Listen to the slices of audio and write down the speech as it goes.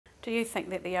Do you think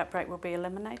that the outbreak will be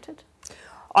eliminated?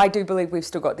 I do believe we've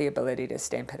still got the ability to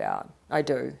stamp it out. I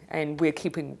do, and we're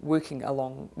working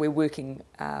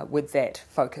with that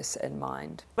focus in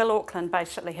mind. Will Auckland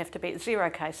basically have to be at 0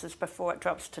 cases before it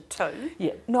drops to 2?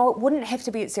 Yeah, no, it wouldn't have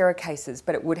to be at 0 cases,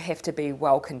 but it would have to be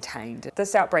well contained.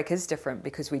 This outbreak is different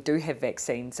because we do have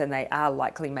vaccines and they are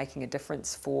likely making a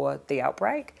difference for the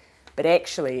outbreak, but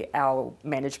actually our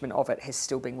management of it has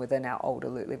still been within our old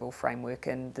alert level framework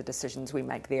and the decisions we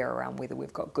make there around whether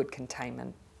we've got good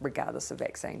containment regardless of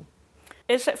vaccine.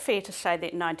 Is it fair to say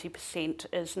that 90%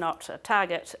 is not a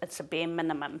target, it's a bare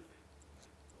minimum?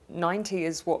 90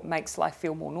 is what makes life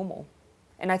feel more normal.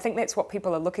 And I think that's what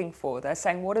people are looking for. They're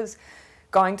saying, what is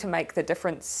going to make the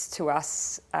difference to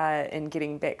us in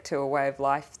getting back to a way of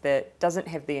life that doesn't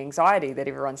have the anxiety that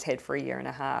everyone's had for a year and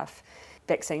a half?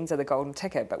 Vaccines are the golden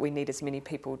ticket, but we need as many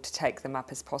people to take them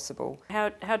up as possible.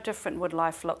 How different would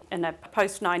life look in a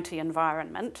post-90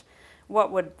 environment?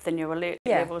 What would the new alert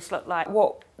levels look like?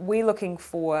 What we're looking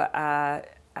for are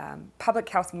public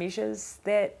health measures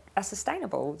that are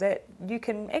sustainable, that you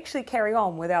can actually carry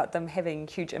on without them having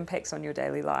huge impacts on your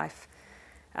daily life.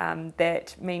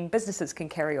 That mean businesses can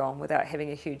carry on without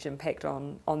having a huge impact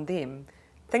on them.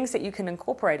 Things that you can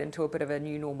incorporate into a bit of a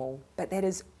new normal, but that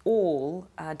is all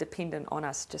dependent on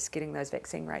us just getting those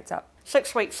vaccine rates up.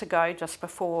 6 weeks ago, just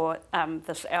before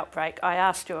this outbreak, I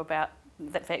asked you about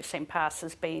that vaccine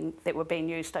passes that were being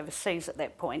used overseas at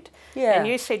that point. Yeah. And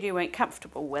you said you weren't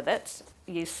comfortable with it.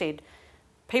 You said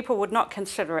people would not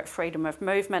consider it freedom of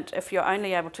movement if you're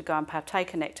only able to go and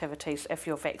partake in activities if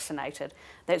you're vaccinated.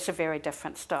 That's a very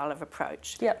different style of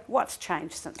approach. Yep. What's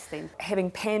changed since then?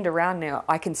 Having panned around now,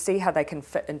 I can see how they can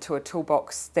fit into a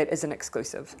toolbox that isn't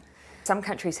exclusive. Some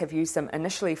countries have used them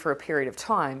initially for a period of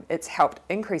time. It's helped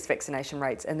increase vaccination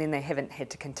rates and then they haven't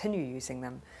had to continue using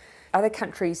them. Other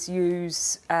countries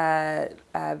use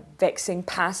vaccine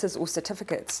passes or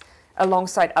certificates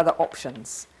alongside other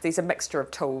options. There's a mixture of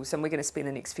tools and we're going to spend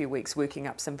the next few weeks working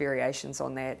up some variations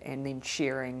on that and then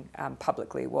sharing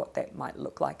publicly what that might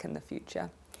look like in the future.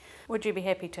 Would you be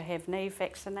happy to have me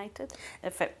vaccinated?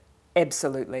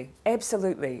 Absolutely,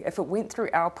 absolutely. If it went through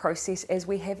our process as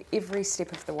we have every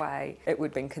step of the way, it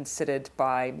would have been considered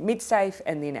by MedSafe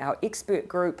and then our expert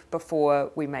group before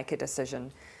we make a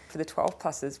decision. For the 12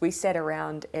 pluses, we sat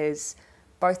around as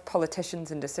both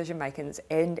politicians and decision makers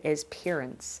and as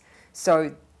parents.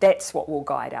 So that's what will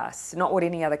guide us, not what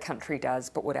any other country does,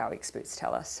 but what our experts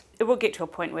tell us. It will get to a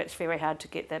point where it's very hard to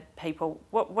get the people.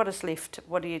 What is left?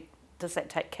 Does that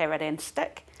take carrot and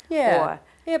stick? Yeah,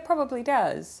 yeah, it probably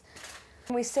does.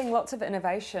 And we're seeing lots of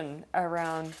innovation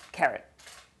around carrot.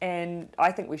 And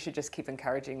I think we should just keep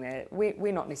encouraging that.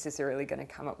 We're not necessarily going to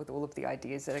come up with all of the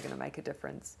ideas that are going to make a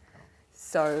difference.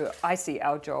 So I see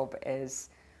our job as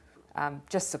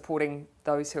just supporting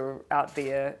those who are out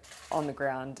there on the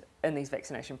ground in these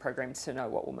vaccination programs to know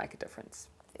what will make a difference.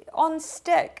 On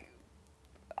stick,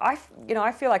 I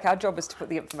feel like our job is to put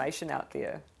the information out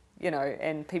there,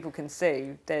 and people can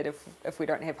see that if we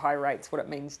don't have high rates, what it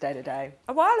means day to day.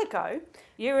 A while ago,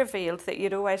 you revealed that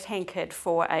you'd always hankered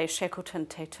for a Shackleton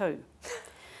tattoo.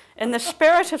 In the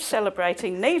spirit of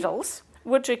celebrating needles,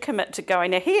 would you commit to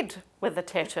going ahead with the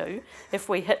tattoo if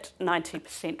we hit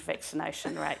 90%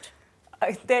 vaccination rate?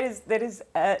 That is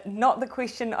not the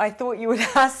question I thought you would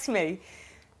ask me.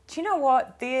 Do you know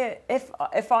what?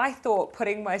 If I thought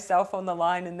putting myself on the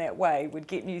line in that way would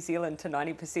get New Zealand to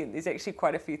 90%, there's actually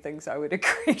quite a few things I would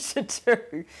agree to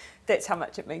do. That's how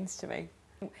much it means to me.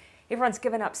 Everyone's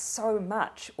given up so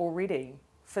much already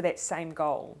for that same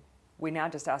goal. We're now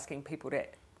just asking people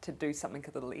to do something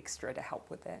a little extra to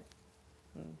help with that.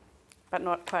 But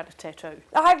not quite a tattoo.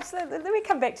 Let me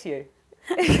come back to you.